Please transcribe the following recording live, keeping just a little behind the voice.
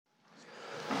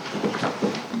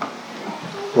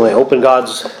Well, I open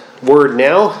God's Word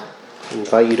now. I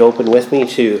invite you to open with me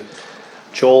to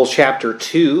Joel chapter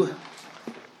 2.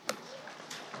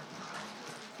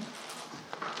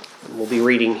 We'll be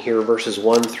reading here verses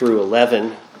 1 through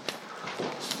 11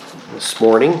 this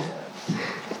morning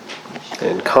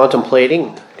and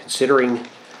considering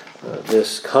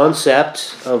this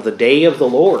concept of the day of the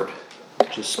Lord,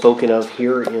 which is spoken of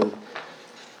here in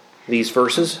these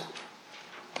verses.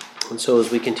 And so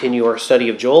as we continue our study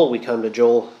of Joel, we come to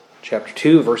Joel chapter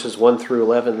 2, verses 1 through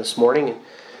 11 this morning. And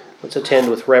let's attend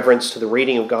with reverence to the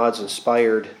reading of God's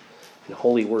inspired and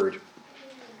holy word.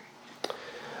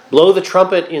 Blow the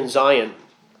trumpet in Zion,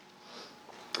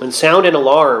 and sound an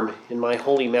alarm in my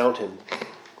holy mountain.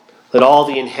 Let all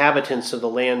the inhabitants of the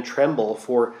land tremble,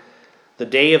 for the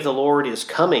day of the Lord is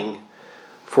coming,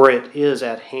 for it is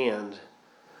at hand.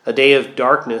 A day of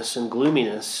darkness and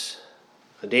gloominess,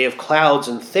 a day of clouds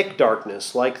and thick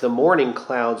darkness, like the morning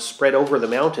clouds spread over the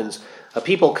mountains. A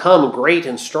people come great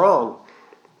and strong,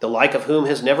 the like of whom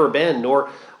has never been, nor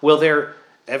will there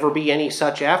ever be any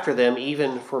such after them,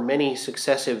 even for many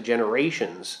successive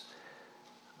generations.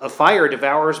 A fire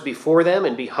devours before them,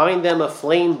 and behind them a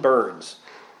flame burns.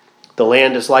 The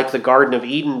land is like the Garden of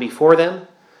Eden before them,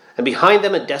 and behind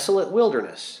them a desolate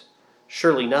wilderness.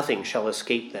 Surely nothing shall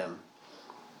escape them.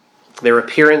 Their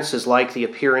appearance is like the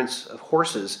appearance of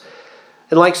horses,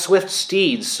 and like swift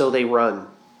steeds, so they run.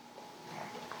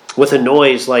 With a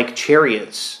noise like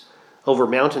chariots, over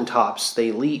mountaintops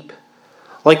they leap,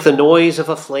 like the noise of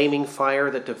a flaming fire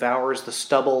that devours the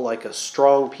stubble, like a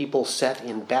strong people set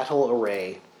in battle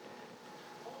array.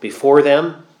 Before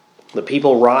them, the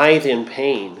people writhe in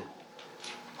pain.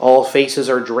 All faces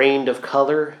are drained of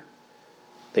color.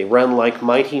 They run like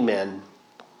mighty men.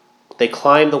 They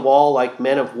climb the wall like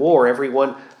men of war.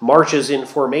 Everyone marches in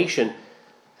formation,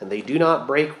 and they do not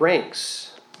break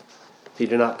ranks. They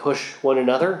do not push one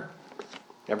another.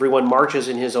 Everyone marches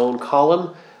in his own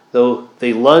column. Though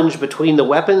they lunge between the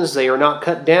weapons, they are not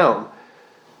cut down.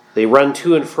 They run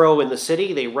to and fro in the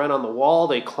city. They run on the wall.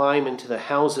 They climb into the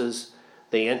houses.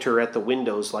 They enter at the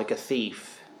windows like a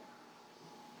thief.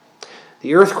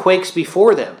 The earth quakes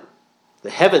before them.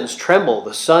 The heavens tremble.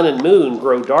 The sun and moon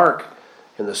grow dark,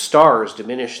 and the stars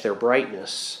diminish their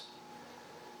brightness.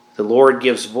 The Lord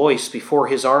gives voice before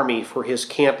his army, for his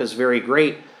camp is very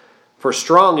great. For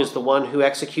strong is the one who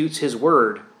executes his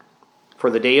word. For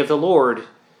the day of the Lord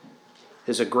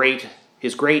is great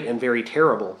and very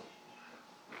terrible.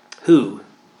 Who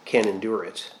can endure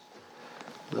it?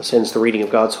 This ends the reading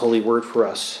of God's holy word for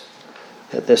us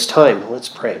at this time. Let's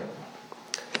pray.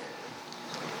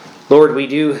 Lord, we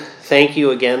do thank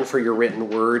you again for your written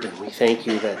word, and we thank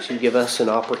you that you give us an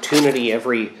opportunity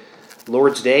every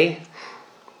Lord's Day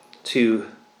to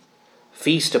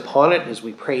feast upon it, as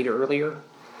we prayed earlier.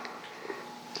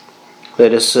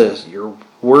 That as your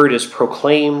word is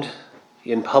proclaimed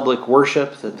in public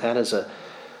worship, that is a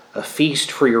feast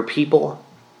for your people,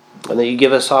 and that you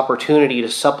give us opportunity to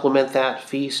supplement that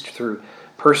feast through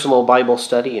personal Bible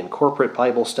study and corporate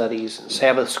Bible studies and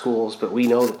Sabbath schools. But we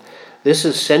know that this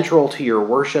is central to your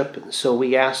worship, and so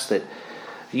we ask that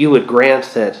you would grant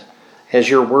that as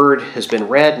your word has been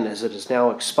read and as it is now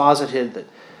exposited,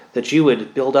 that you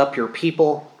would build up your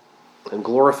people and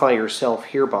glorify yourself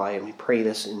hereby, and we pray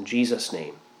this in Jesus'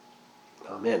 name.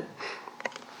 Amen.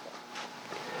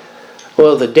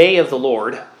 Well, the day of the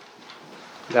Lord,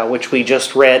 about which we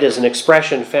just read, is an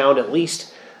expression found at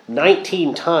least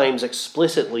 19 times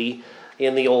explicitly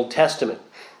in the Old Testament.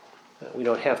 We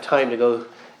don't have time to go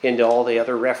into all the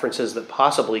other references that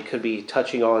possibly could be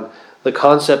touching on the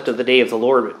concept of the day of the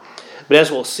Lord. But as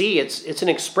we'll see, it's an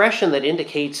expression that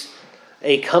indicates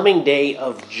a coming day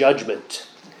of judgment.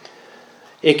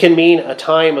 It can mean a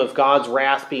time of God's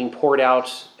wrath being poured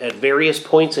out at various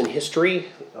points in history,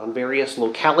 on various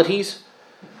localities,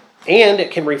 and it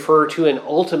can refer to an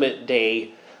ultimate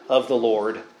day of the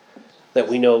Lord that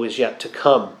we know is yet to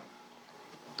come.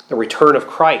 The return of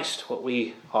Christ, what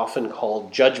we often call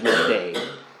Judgment Day,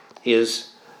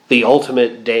 is the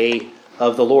ultimate day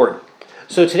of the Lord.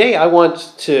 So today I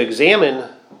want to examine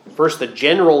first the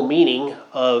general meaning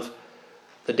of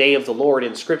the day of the Lord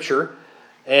in Scripture,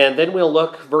 and then we'll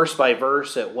look verse by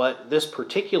verse at what this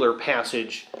particular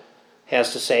passage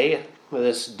has to say.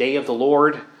 This day of the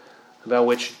Lord about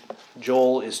which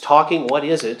Joel is talking, what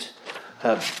is it?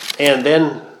 And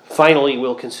then finally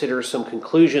we'll consider some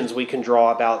conclusions we can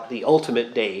draw about the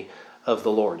ultimate day of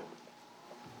the Lord.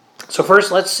 So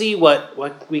first, let's see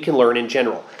what we can learn in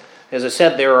general. As I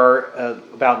said, there are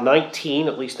about 19,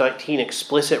 at least 19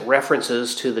 explicit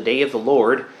references to the day of the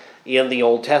Lord in the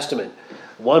Old Testament.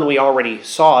 One we already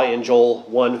saw in Joel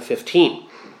 1:15.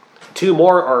 Two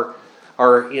more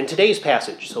are in today's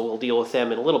passage, so we'll deal with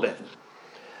them in a little bit.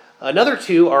 Another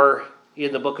two are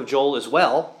in the book of Joel as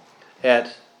well,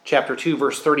 at chapter 2,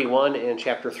 verse 31, and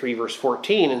chapter 3, verse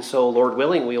 14. And so, Lord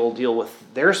willing, we will deal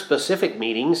with their specific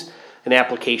meanings and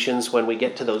applications when we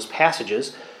get to those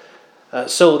passages.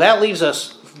 So that leaves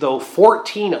us, though,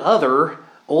 14 other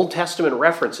Old Testament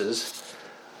references,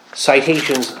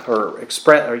 citations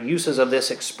or uses of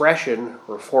this expression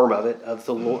or form of it, of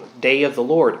the day of the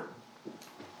Lord.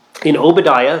 In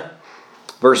Obadiah,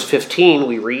 verse 15,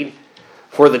 we read,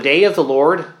 "For the day of the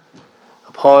Lord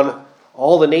upon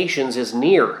all the nations is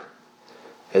near.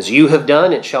 As you have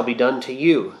done, it shall be done to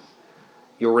you.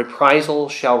 Your reprisal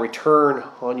shall return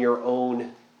on your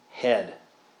own head."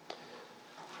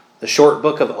 The short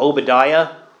book of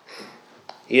Obadiah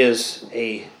is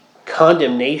a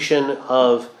condemnation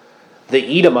of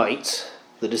the Edomites,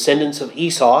 the descendants of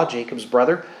Esau, Jacob's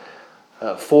brother,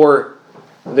 for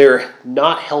their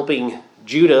not helping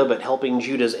Judah, but helping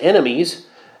Judah's enemies,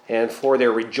 and for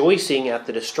their rejoicing at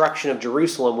the destruction of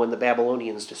Jerusalem when the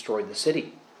Babylonians destroyed the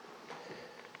city.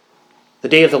 The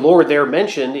day of the Lord there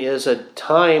mentioned is a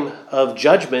time of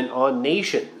judgment on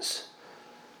nations.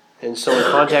 And so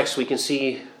in context we can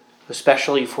see,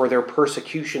 especially for their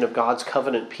persecution of God's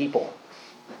covenant people.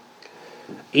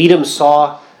 Edom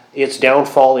saw its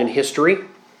downfall in history,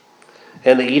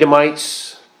 and the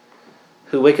Edomites,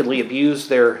 who wickedly abused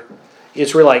their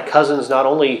Israelite cousins, not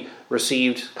only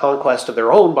received conquest of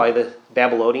their own by the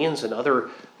Babylonians and other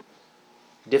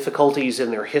difficulties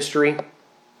in their history,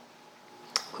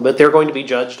 but they're going to be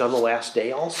judged on the last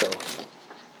day also.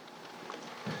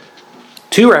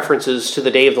 Two references to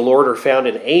the day of the Lord are found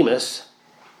in Amos,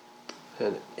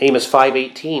 and Amos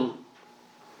 5:18.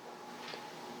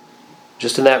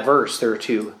 Just in that verse, there are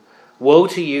two. "Woe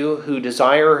to you who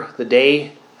desire the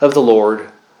day of the Lord,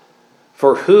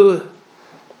 for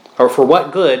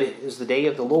what good is the day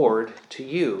of the Lord to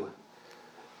you?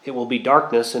 It will be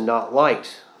darkness and not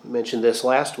light." We mentioned this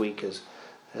last week as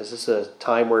this is a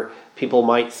time where people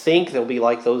might think they'll be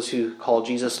like those who call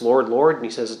Jesus Lord, Lord, and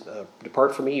he says,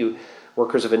 "Depart from me, you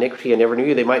workers of iniquity, I never knew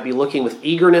you." They might be looking with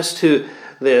eagerness to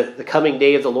the coming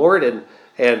day of the Lord,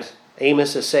 and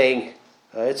Amos is saying,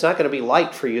 it's not going to be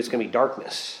light for you, it's going to be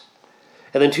darkness.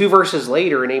 And then 2 verses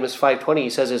later in Amos 5:20, he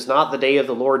says, "Is not the day of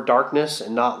the Lord darkness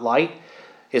and not light?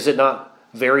 Is it not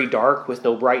very dark with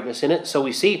no brightness in it?" So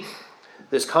we see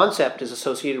this concept is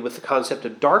associated with the concept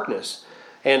of darkness.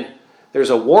 And there's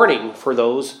a warning for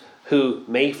those who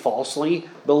may falsely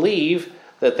believe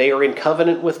that they are in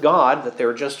covenant with God, that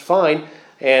they're just fine,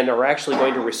 and are actually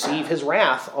going to receive his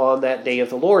wrath on that day of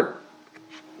the Lord.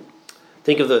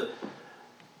 Think of the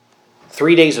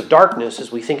 3 days of darkness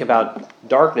as we think about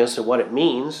darkness and what it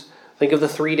means. Think of the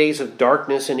 3 days of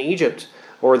darkness in Egypt,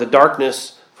 or the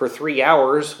darkness for 3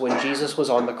 hours when Jesus was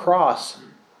on the cross.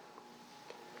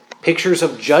 Pictures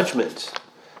of judgment.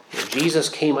 Jesus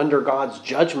came under God's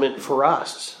judgment for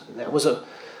us. And that was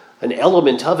an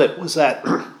element of it, was that,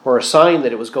 or a sign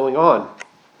that it was going on,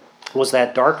 was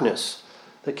that darkness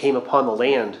that came upon the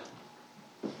land.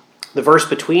 The verse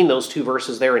between those two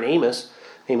verses there in Amos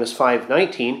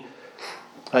 5:19,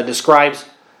 describes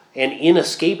an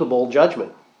inescapable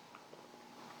judgment.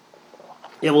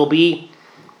 It will be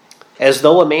as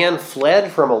though a man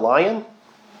fled from a lion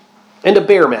and a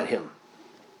bear met him,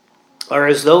 or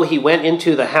as though he went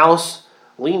into the house,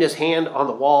 leaned his hand on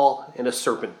the wall, and a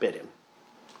serpent bit him.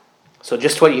 So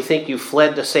just when you think you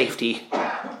fled to safety,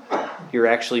 you're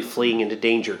actually fleeing into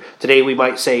danger. Today we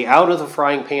might say, out of the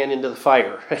frying pan into the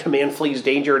fire. A man flees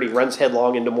danger and he runs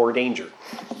headlong into more danger.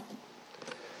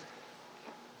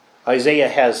 Isaiah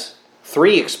has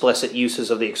 3 explicit uses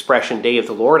of the expression day of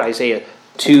the Lord. Isaiah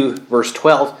 2 verse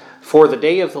 12, "For the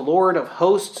day of the Lord of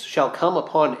hosts shall come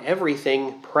upon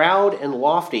everything proud and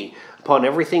lofty, upon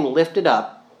everything lifted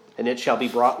up, and it shall be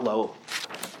brought low."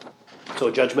 So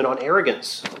a judgment on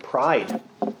arrogance, pride.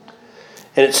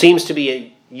 And it seems to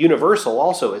be universal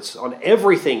also. It's on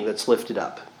everything that's lifted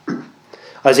up.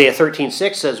 Isaiah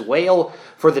 13:6 says, "Wail,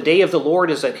 for the day of the Lord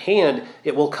is at hand.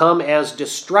 It will come as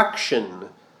destruction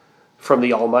from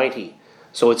the Almighty."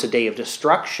 So it's a day of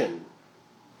destruction.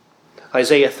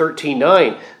 Isaiah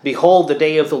 13:9, "Behold, the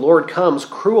day of the Lord comes,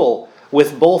 cruel,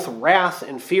 with both wrath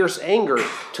and fierce anger,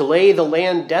 to lay the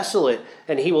land desolate,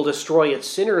 and he will destroy its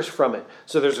sinners from it."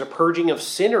 So there's a purging of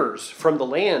sinners from the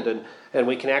land, and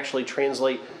we can actually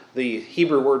translate the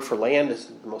Hebrew word for land, is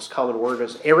the most common word,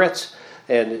 as eretz,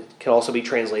 and it can also be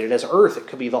translated as earth. It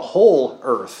could be the whole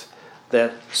earth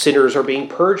that sinners are being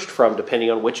purged from, depending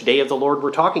on which day of the Lord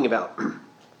we're talking about.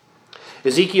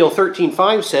 Ezekiel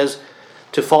 13:5 says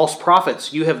to false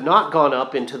prophets, "You have not gone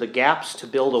up into the gaps to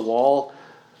build a wall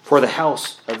for the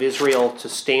house of Israel to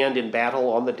stand in battle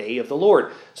on the day of the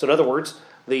Lord. So in other words,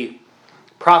 the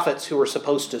prophets who were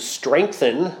supposed to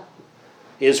strengthen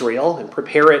Israel and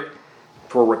prepare it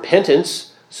for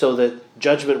repentance so that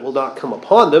judgment will not come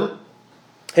upon them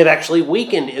have actually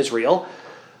weakened Israel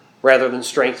rather than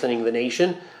strengthening the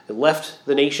nation. It left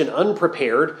the nation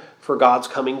unprepared for God's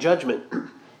coming judgment.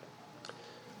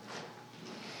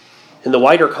 In the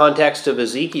wider context of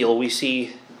Ezekiel, we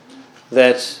see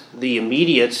that the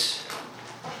immediate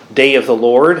day of the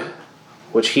Lord,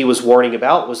 which he was warning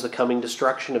about, was the coming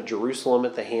destruction of Jerusalem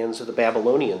at the hands of the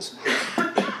Babylonians.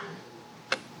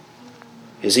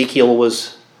 Ezekiel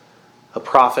was a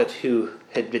prophet who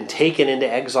had been taken into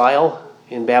exile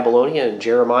in Babylonia, and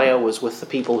Jeremiah was with the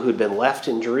people who had been left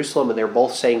in Jerusalem, and they're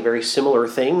both saying very similar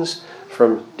things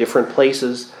from different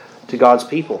places to God's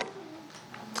people.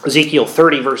 Ezekiel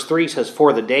 30 verse 3 says,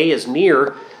 "For the day is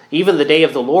near, even the day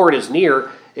of the Lord is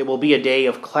near. It will be a day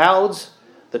of clouds,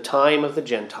 the time of the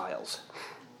Gentiles."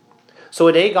 So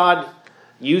a day God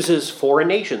uses foreign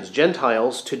nations,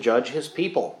 Gentiles, to judge his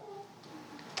people.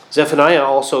 Zephaniah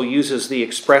also uses the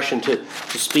expression to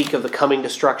speak of the coming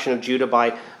destruction of Judah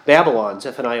by Babylon.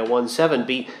 Zephaniah 1:7,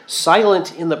 "Be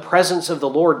silent in the presence of the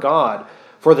Lord God,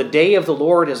 for the day of the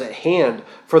Lord is at hand.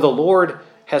 For the Lord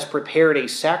has prepared a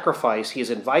sacrifice. He has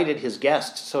invited his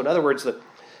guests." So in other words,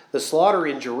 the slaughter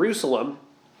in Jerusalem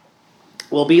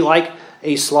will be like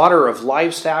a slaughter of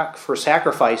livestock for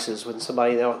sacrifices when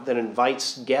somebody that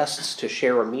invites guests to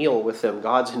share a meal with them.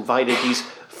 God's invited these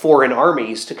foreign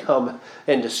armies to come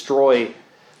and destroy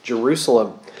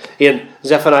Jerusalem. In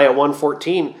Zephaniah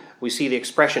 1:14, we see the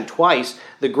expression twice.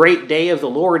 "The great day of the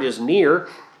Lord is near.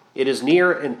 It is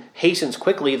near and hastens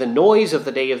quickly. The noise of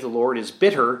the day of the Lord is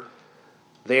bitter.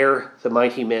 There the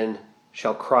mighty men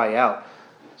shall cry out."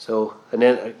 So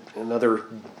another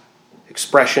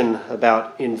expression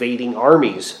about invading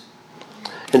armies.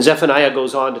 And Zephaniah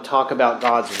goes on to talk about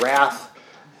God's wrath,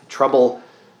 trouble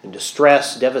and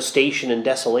distress, devastation and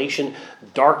desolation,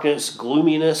 darkness,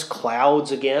 gloominess,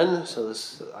 clouds again. So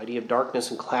this idea of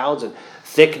darkness and clouds and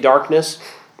thick darkness,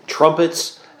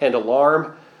 trumpets and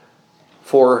alarm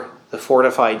for the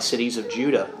fortified cities of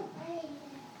Judah.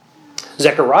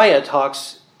 Zechariah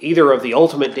talks either of the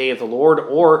ultimate day of the Lord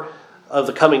or of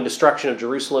the coming destruction of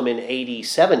Jerusalem in AD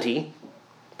 70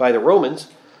 by the Romans.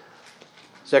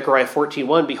 Zechariah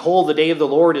 14:1, "Behold, the day of the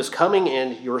Lord is coming,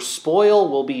 and your spoil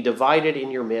will be divided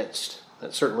in your midst."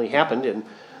 That certainly happened in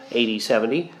AD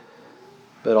 70,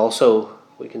 but also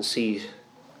we can see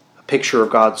a picture of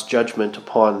God's judgment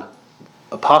upon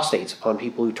apostates, upon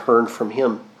people who turn from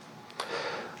him.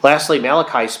 Lastly,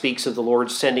 Malachi speaks of the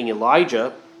Lord sending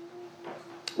Elijah,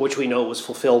 which we know was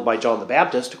fulfilled by John the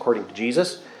Baptist, according to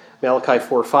Jesus. Malachi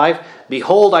 4:5,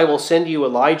 "Behold, I will send you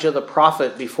Elijah the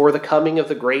prophet before the coming of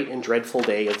the great and dreadful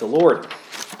day of the Lord."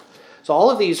 So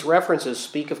all of these references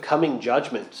speak of coming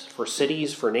judgment for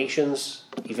cities, for nations,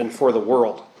 even for the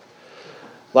world.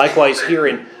 Likewise, here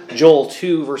in Joel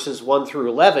 2, verses 1 through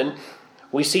 11,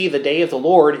 we see the day of the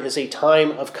Lord is a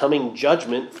time of coming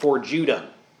judgment for Judah.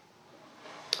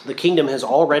 The kingdom has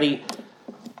already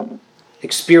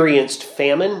experienced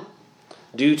famine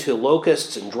due to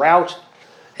locusts and drought,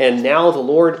 and now the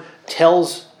Lord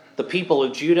tells the people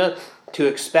of Judah to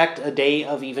expect a day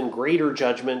of even greater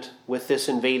judgment with this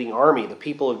invading army. The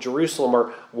people of Jerusalem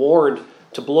are warned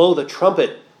to blow the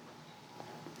trumpet.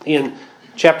 In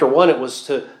chapter 1, it was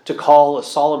to call a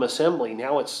solemn assembly.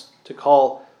 Now it's to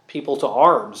call people to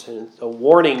arms, and it's a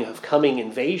warning of coming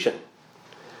invasion.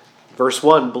 Verse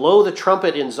 1, "Blow the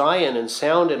trumpet in Zion and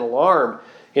sound an alarm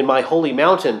in my holy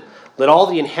mountain. Let all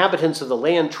the inhabitants of the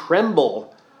land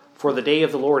tremble, for the day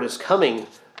of the Lord is coming,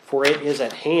 for it is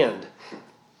at hand."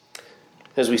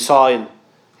 As we saw in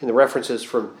the references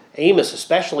from Amos,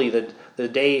 especially, the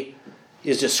day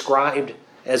is described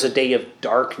as a day of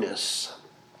darkness.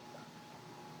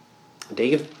 A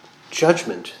day of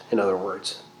judgment, in other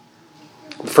words.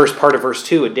 The first part of verse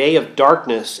 2, a day of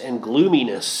darkness and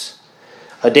gloominess,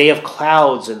 a day of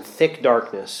clouds and thick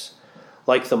darkness,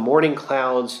 like the morning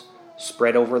clouds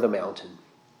spread over the mountain.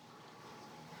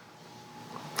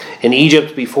 In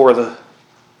Egypt, before the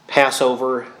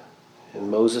Passover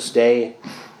in Moses' day,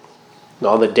 and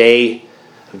on the day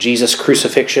of Jesus'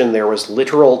 crucifixion, there was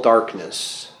literal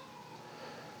darkness.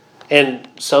 And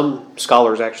some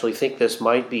scholars actually think this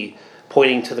might be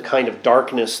pointing to the kind of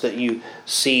darkness that you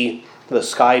see the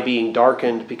sky being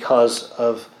darkened because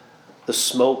of the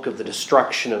smoke of the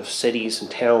destruction of cities and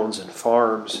towns and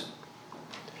farms.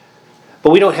 But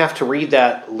we don't have to read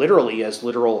that literally as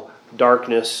literal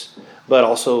darkness, but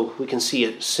also we can see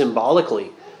it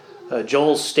symbolically.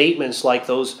 Joel's statements, like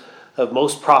those of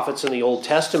most prophets in the Old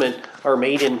Testament are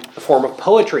made in the form of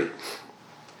poetry.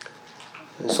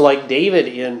 And so like David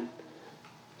in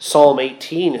Psalm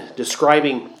 18,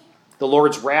 describing the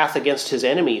Lord's wrath against his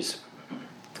enemies.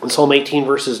 In Psalm 18,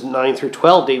 verses 9 through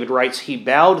 12, David writes, "He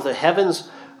bowed the heavens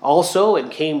also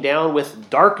and came down with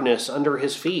darkness under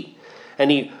his feet. And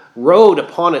he rode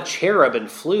upon a cherub and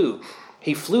flew.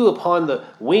 He flew upon the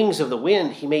wings of the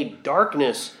wind. He made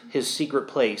darkness his secret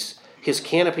place. His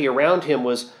canopy around him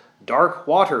was dark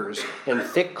waters and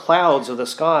thick clouds of the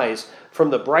skies.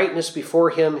 From the brightness before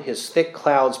him, his thick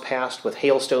clouds passed with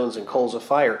hailstones and coals of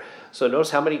fire." So notice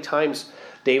how many times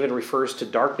David refers to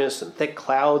darkness and thick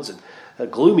clouds and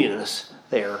gloominess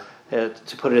there,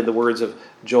 to put it in the words of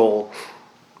Joel.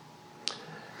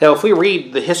 Now, if we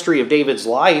read the history of David's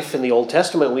life in the Old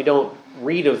Testament, we don't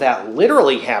read of that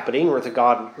literally happening,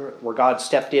 where God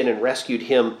stepped in and rescued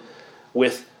him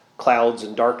with clouds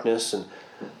and darkness and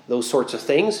those sorts of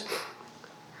things.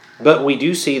 But we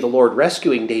do see the Lord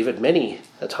rescuing David many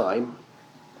a time.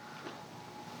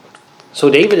 So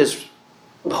David is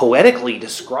poetically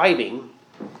describing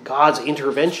God's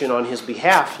intervention on his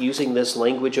behalf using this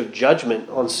language of judgment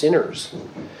on sinners.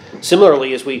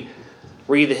 Similarly, as we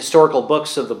read the historical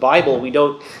books of the Bible, we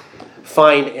don't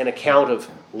find an account of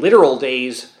literal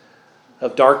days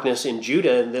of darkness in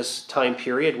Judah in this time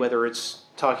period, whether it's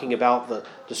talking about the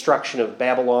destruction of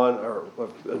Babylon or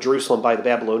of Jerusalem by the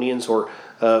Babylonians, or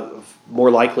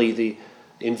more likely the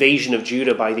invasion of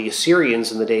Judah by the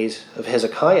Assyrians in the days of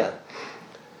Hezekiah.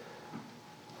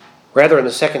 Rather, in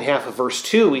the second half of verse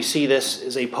 2, we see this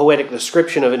as a poetic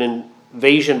description of an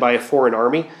invasion by a foreign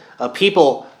army. A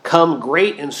people come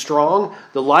great and strong,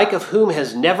 the like of whom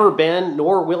has never been,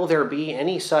 nor will there be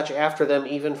any such after them,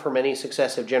 even for many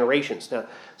successive generations. Now,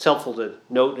 it's helpful to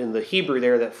note in the Hebrew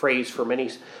there that phrase "for many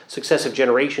successive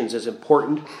generations" is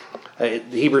important. The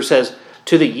Hebrew says,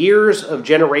 "to the years of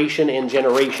generation and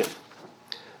generation."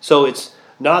 So it's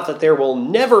not that there will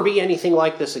never be anything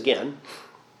like this again,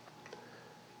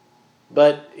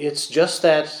 but it's just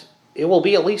that it will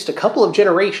be at least a couple of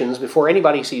generations before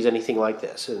anybody sees anything like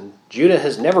this. And Judah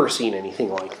has never seen anything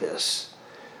like this.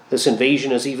 This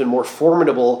invasion is even more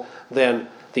formidable than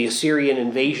the Assyrian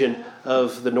invasion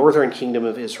of the northern kingdom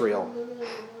of Israel.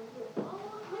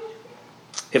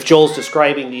 If Joel's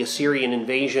describing the Assyrian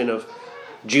invasion of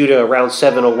Judah around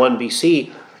 701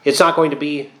 BC, it's not going to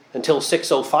be until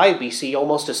 605 BC,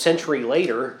 almost a century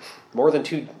later, more than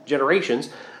 2 generations,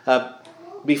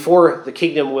 before the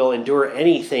kingdom will endure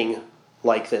anything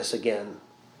like this again.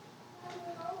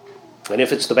 And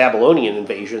if it's the Babylonian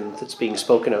invasion that's being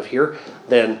spoken of here,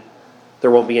 then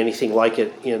there won't be anything like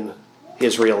it in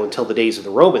Israel until the days of the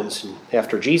Romans and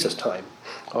after Jesus' time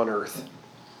on earth.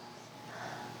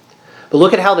 But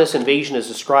look at how this invasion is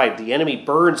described. The enemy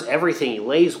burns everything. He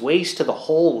lays waste to the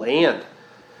whole land.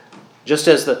 Just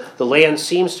as the land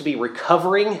seems to be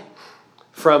recovering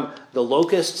from the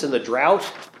locusts and the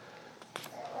drought,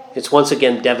 it's once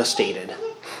again devastated.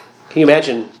 Can you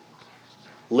imagine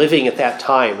living at that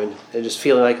time and just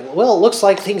feeling like, well, it looks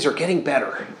like things are getting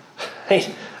better.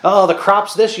 Oh, the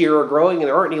crops this year are growing and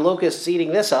there aren't any locusts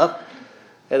eating this up.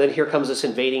 And then here comes this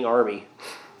invading army.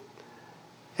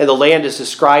 And the land is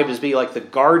described as being like the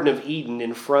Garden of Eden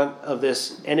in front of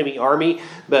this enemy army.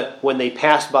 But when they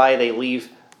pass by, they leave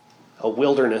a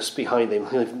wilderness behind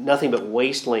them. Nothing but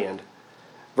wasteland.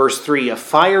 Verse 3, "A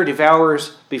fire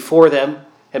devours before them,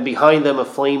 and behind them a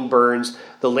flame burns.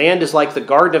 The land is like the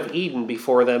Garden of Eden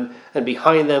before them, and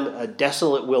behind them a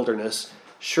desolate wilderness.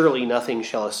 Surely nothing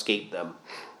shall escape them."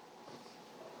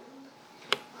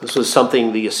 This was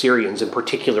something the Assyrians in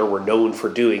particular were known for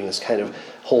doing, this kind of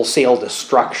wholesale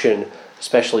destruction,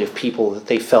 especially of people that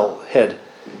they felt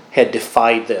had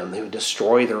defied them. They would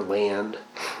destroy their land.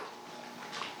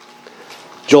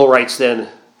 Joel writes then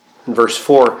in verse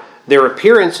 4, "Their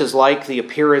appearance is like the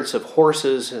appearance of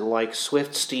horses, and like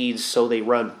swift steeds, so they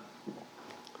run."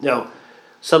 Now,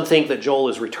 some think that Joel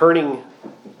is returning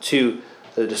to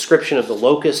the description of the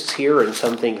locusts here, and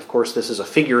some think, of course, this is a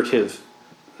figurative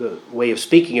way of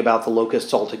speaking about the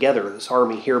locusts altogether, this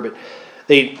army here, but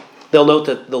they'll note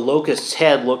that the locust's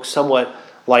head looks somewhat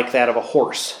like that of a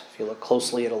horse. If you look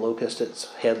closely at a locust, its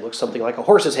head looks something like a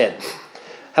horse's head.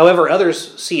 However,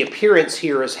 others see appearance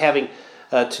here as having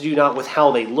to do not with how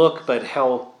they look, but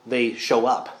how they show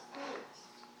up.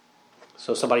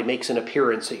 So somebody makes an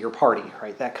appearance at your party,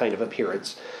 right? That kind of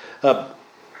appearance.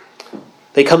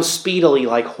 They come speedily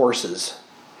like horses.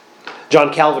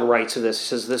 John Calvin writes of this. He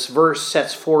says, "This verse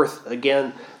sets forth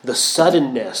again the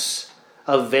suddenness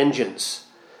of vengeance,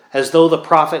 as though the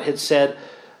prophet had said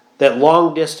that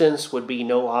long distance would be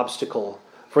no obstacle,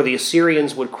 for the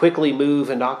Assyrians would quickly move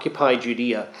and occupy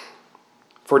Judea.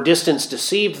 For distance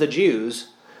deceived the Jews,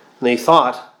 and they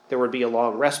thought there would be a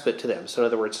long respite to them. So in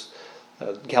other words,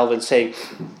 Calvin's saying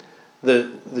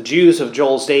the Jews of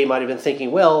Joel's day might have been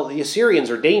thinking, well, the Assyrians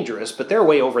are dangerous, but they're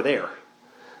way over there.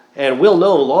 And we'll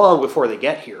know long before they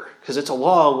get here, because it's a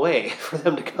long way for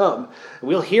them to come.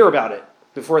 We'll hear about it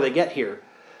before they get here.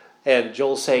 And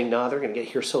Joel's saying, no, they're going to get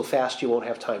here so fast you won't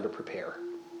have time to prepare.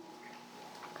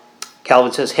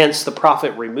 Calvin says, hence the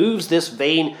prophet removes this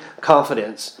vain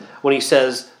confidence when he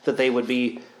says that they would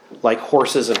be like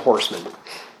horses and horsemen.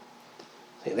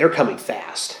 They're coming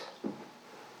fast.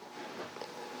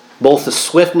 Both the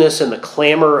swiftness and the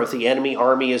clamor of the enemy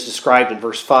army is described in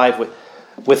verse 5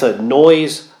 with a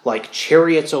noise like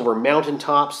chariots over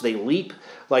mountaintops. They leap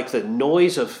like the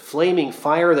noise of flaming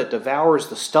fire that devours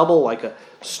the stubble, like a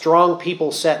strong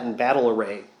people set in battle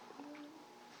array.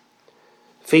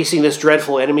 Facing this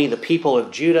dreadful enemy, the people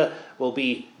of Judah will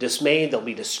be dismayed. They'll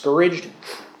be discouraged.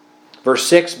 Verse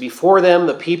 6, before them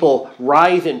the people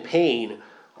writhe in pain.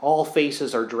 All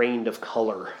faces are drained of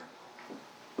color.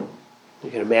 You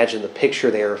can imagine the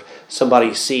picture there of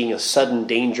somebody seeing a sudden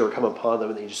danger come upon them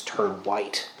and they just turn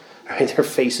white. Right? Their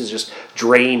faces just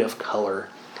drain of color.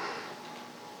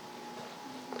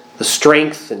 The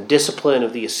strength and discipline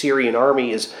of the Assyrian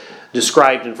army is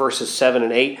described in verses 7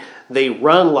 and 8. They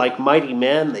run like mighty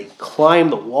men. They climb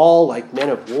the wall like men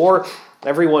of war.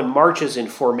 Everyone marches in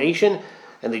formation,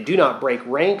 and they do not break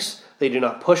ranks. They do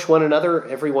not push one another.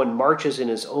 Everyone marches in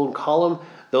his own column.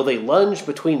 Though they lunge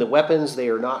between the weapons, they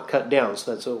are not cut down.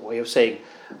 So that's a way of saying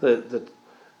that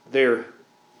they're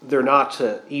not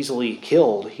easily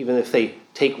killed. Even if they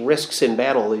take risks in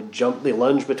battle, they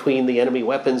lunge between the enemy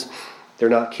weapons. They're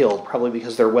not killed, probably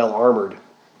because they're well armored.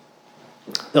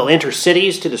 They'll enter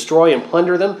cities to destroy and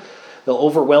plunder them. They'll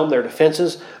overwhelm their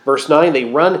defenses. Verse 9, they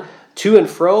run to and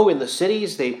fro in the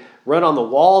cities. They run on the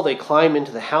wall. They climb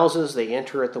into the houses. They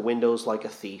enter at the windows like a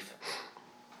thief.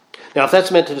 Now, if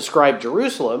that's meant to describe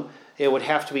Jerusalem, it would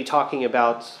have to be talking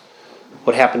about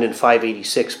what happened in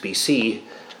 586 BC,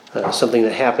 something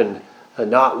that happened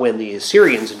not when the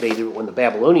Assyrians invaded, but when the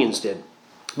Babylonians did.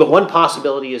 But one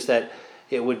possibility is that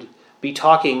it would be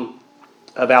talking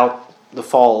about the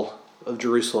fall of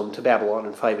Jerusalem to Babylon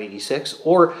in 586,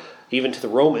 or even to the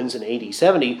Romans in AD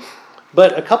 70.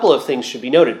 But a couple of things should be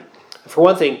noted. For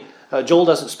one thing, Joel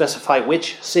doesn't specify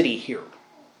which city here.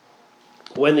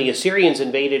 When the Assyrians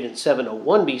invaded in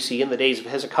 701 BC, in the days of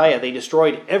Hezekiah, they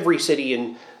destroyed every city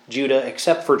in Judah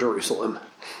except for Jerusalem.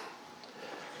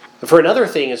 For another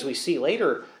thing, as we see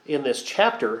later in this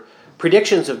chapter,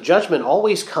 predictions of judgment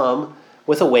always come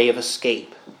with a way of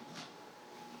escape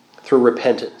through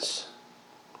repentance.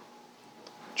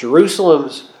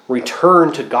 Jerusalem's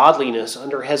return to godliness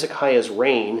under Hezekiah's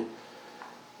reign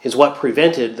is what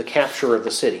prevented the capture of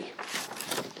the city.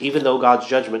 Even though God's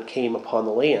judgment came upon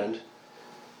the land,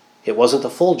 it wasn't the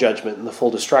full judgment and the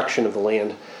full destruction of the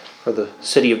land, for the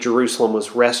city of Jerusalem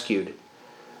was rescued.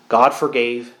 God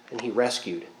forgave and he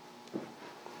rescued.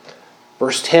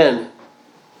 Verse 10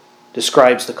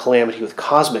 describes the calamity with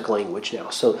cosmic language now.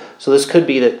 So this could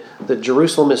be that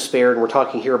Jerusalem is spared, and we're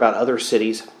talking here about other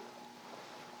cities.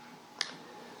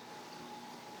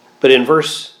 But in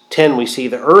verse 10 we see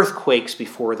the earth quakes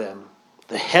before them.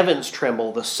 The heavens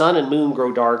tremble, the sun and moon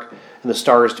grow dark, and the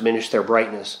stars diminish their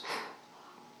brightness.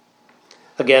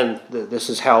 Again, this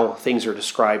is how things are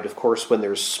described, of course, when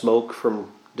there's smoke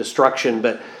from destruction,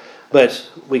 but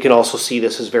we can also see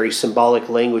this as very symbolic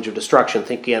language of destruction.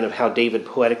 Think again of how David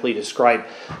poetically described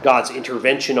God's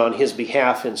intervention on his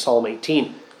behalf in Psalm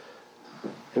 18.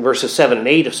 In verses 7 and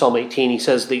 8 of Psalm 18, he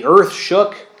says, the earth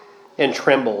shook and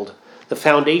trembled. The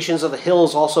foundations of the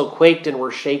hills also quaked and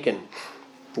were shaken.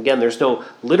 Again, there's no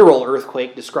literal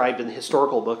earthquake described in the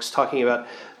historical books talking about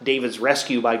David's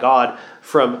rescue by God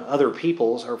from other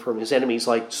peoples or from his enemies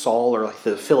like Saul or like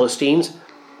the Philistines.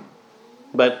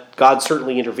 But God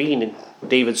certainly intervened, and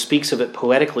David speaks of it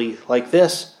poetically like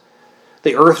this.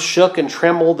 The earth shook and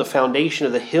trembled, the foundation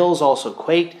of the hills also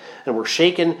quaked and were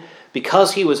shaken.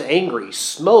 Because he was angry,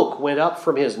 smoke went up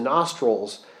from his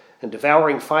nostrils, and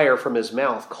devouring fire from his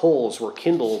mouth, coals were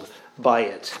kindled by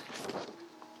it.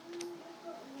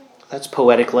 That's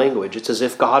poetic language. It's as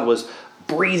if God was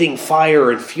breathing fire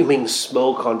and fuming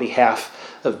smoke on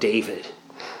behalf of David.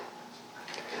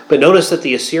 But notice that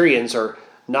the Assyrians are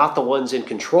not the ones in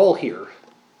control here,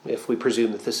 if we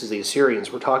presume that this is the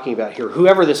Assyrians we're talking about here.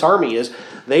 Whoever this army is,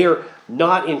 they are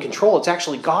not in control. It's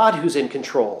actually God who's in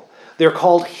control. They're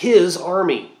called his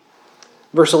army.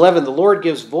 Verse 11, the Lord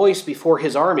gives voice before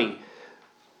his army,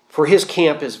 for his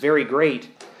camp is very great.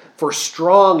 For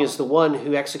strong is the one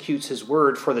who executes his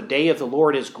word, for the day of the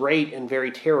Lord is great and very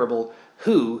terrible.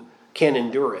 Who can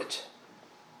endure it?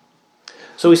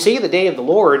 So we see the day of the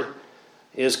Lord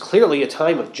is clearly a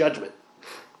time of judgment.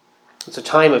 It's a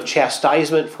time of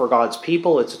chastisement for God's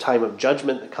people. It's a time of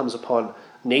judgment that comes upon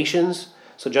nations.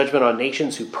 So judgment on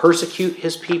nations who persecute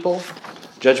his people.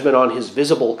 Judgment on his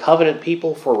visible covenant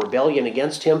people for rebellion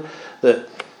against him. The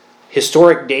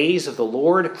historic days of the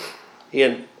Lord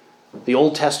in the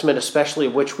Old Testament, especially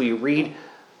of which we read,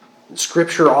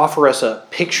 Scripture offer us a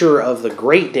picture of the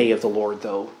great day of the Lord,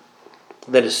 though,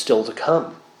 that is still to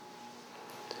come.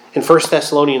 In 1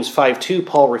 Thessalonians 5:2,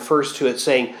 Paul refers to it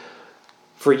saying,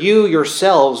 "For you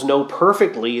yourselves know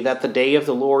perfectly that the day of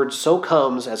the Lord so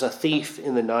comes as a thief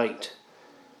in the night."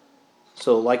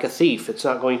 So like a thief, it's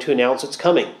not going to announce it's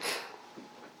coming.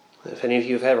 If any of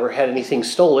you have ever had anything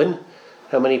stolen,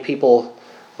 how many people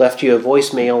left you a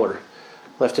voicemail or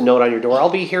left a note on your door? "I'll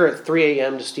be here at 3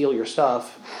 a.m. to steal your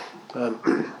stuff."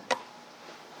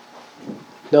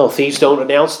 No, thieves don't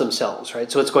announce themselves,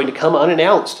 right? So it's going to come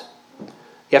unannounced.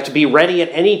 You have to be ready at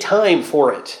any time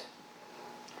for it.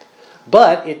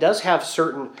 But it does have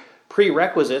certain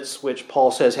prerequisites, which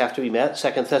Paul says have to be met.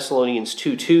 2 Thessalonians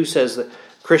 2:2 says that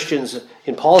Christians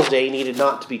in Paul's day needed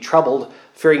not to be troubled,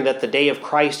 fearing that the day of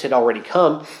Christ had already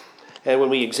come. And when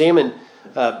we examine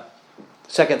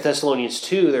 2 Thessalonians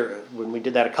 2, when we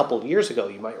did that a couple of years ago,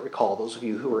 you might recall, those of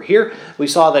you who were here, we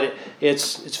saw that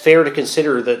it's fair to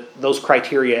consider that those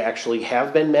criteria actually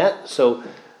have been met. So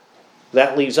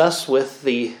that leaves us with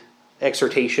the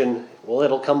exhortation, well,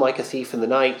 it'll come like a thief in the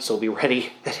night, so be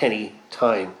ready at any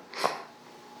time.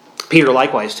 Peter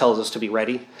likewise tells us to be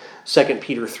ready. 2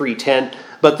 Peter 3:10,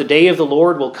 "But the day of the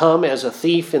Lord will come as a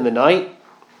thief in the night,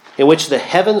 in which the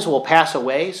heavens will pass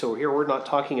away." So here we're not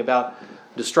talking about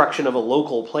destruction of a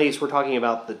local place. We're talking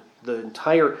about the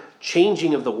entire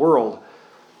changing of the world,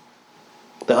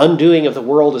 the undoing of the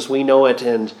world as we know it,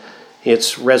 and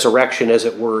its resurrection, as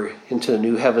it were, into the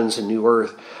new heavens and new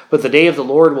earth. "But the day of the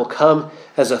Lord will come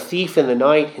as a thief in the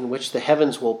night, in which the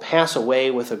heavens will pass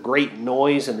away with a great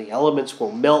noise, and the elements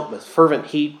will melt with fervent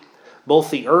heat.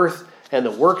 Both the earth and the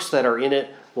works that are in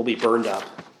it will be burned up."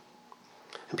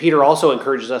 And Peter also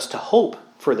encourages us to hope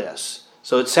for this.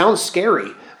 So it sounds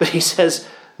scary, but he says,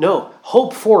 no,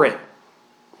 hope for it.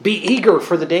 Be eager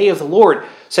for the day of the Lord.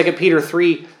 2 Peter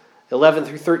 3:11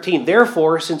 through 13.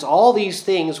 "Therefore, since all these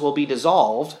things will be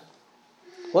dissolved,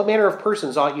 what manner of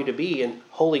persons ought you to be in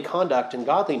holy conduct and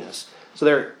godliness?"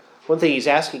 So one thing he's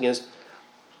asking is,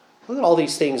 look at all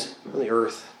these things on the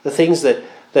earth, the things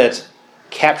that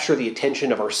capture the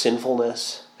attention of our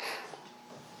sinfulness.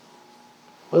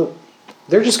 Well,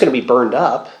 they're just going to be burned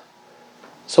up.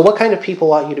 So what kind of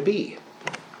people ought you to be?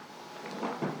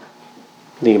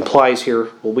 And he implies here,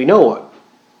 well, we know what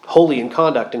holy in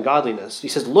conduct and godliness. He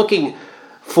says, looking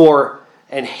for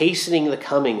and hastening the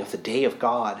coming of the day of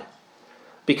God,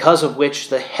 because of which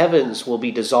the heavens will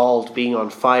be dissolved, being on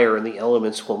fire, and the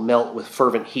elements will melt with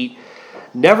fervent heat.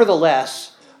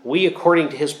 Nevertheless, we, according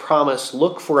to his promise,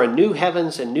 look for a new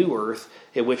heavens and new earth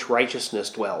in which righteousness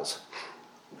dwells.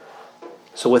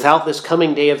 So without this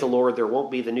coming day of the Lord, there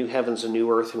won't be the new heavens and new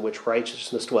earth in which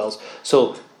righteousness dwells.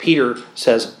 So Peter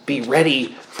says, be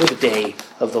ready for the day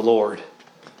of the Lord.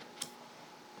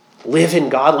 Live in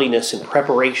godliness in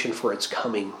preparation for its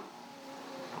coming.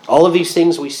 All of these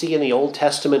things we see in the Old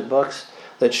Testament books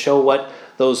that show what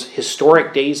those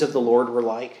historic days of the Lord were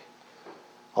like.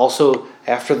 Also,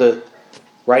 after the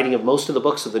writing of most of the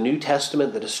books of the New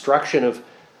Testament, the destruction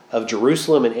of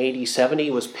Jerusalem in AD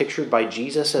 70 was pictured by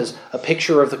Jesus as a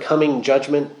picture of the coming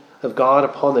judgment of God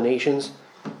upon the nations.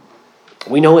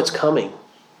 We know it's coming.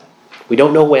 We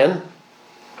don't know when.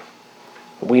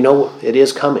 We know it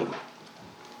is coming.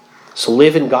 So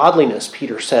live in godliness,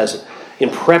 Peter says, in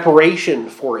preparation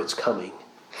for its coming.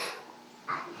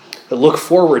 But look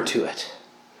forward to it.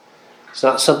 It's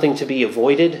not something to be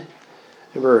avoided.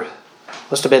 Remember,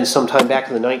 must have been sometime back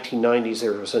in the 1990s,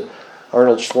 there was an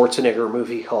Arnold Schwarzenegger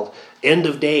movie called End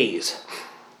of Days.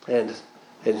 And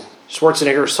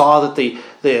Schwarzenegger saw that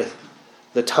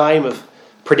the time of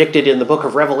predicted in the book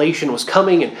of Revelation was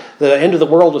coming, and the end of the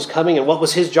world was coming, and what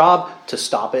was his job? To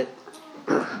stop it.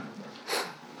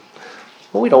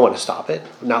 Well, we don't want to stop it.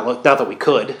 Not that we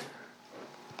could.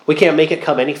 We can't make it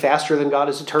come any faster than God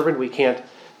has determined. We can't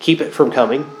keep it from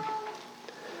coming.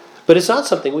 But it's not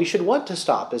something we should want to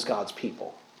stop as God's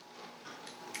people.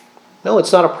 No,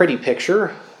 it's not a pretty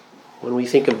picture when we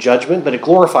think of judgment, but it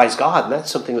glorifies God, and that's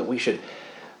something that we should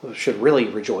really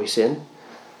rejoice in.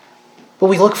 But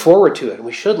we look forward to it, and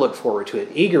we should look forward to it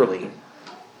eagerly.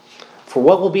 For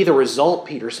what will be the result,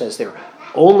 Peter says there?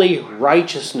 Only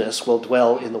righteousness will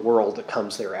dwell in the world that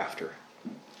comes thereafter.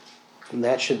 And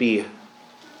that should be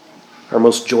our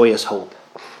most joyous hope.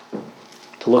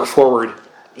 To look forward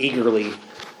eagerly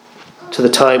to the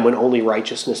time when only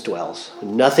righteousness dwells.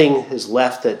 Nothing is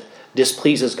left that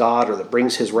displeases God or that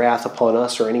brings his wrath upon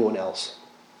us or anyone else.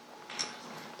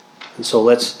 And so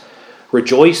let's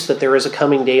rejoice that there is a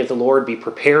coming day of the Lord, be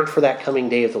prepared for that coming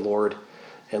day of the Lord,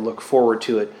 and look forward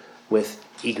to it with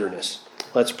eagerness.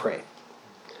 Let's pray.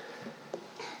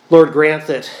 Lord, grant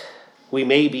that we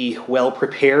may be well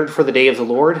prepared for the day of the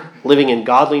Lord, living in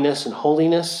godliness and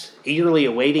holiness, eagerly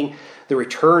awaiting the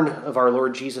return of our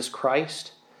Lord Jesus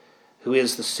Christ, who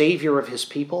is the Savior of his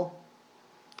people,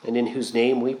 and in whose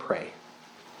name we pray.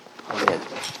 Amen.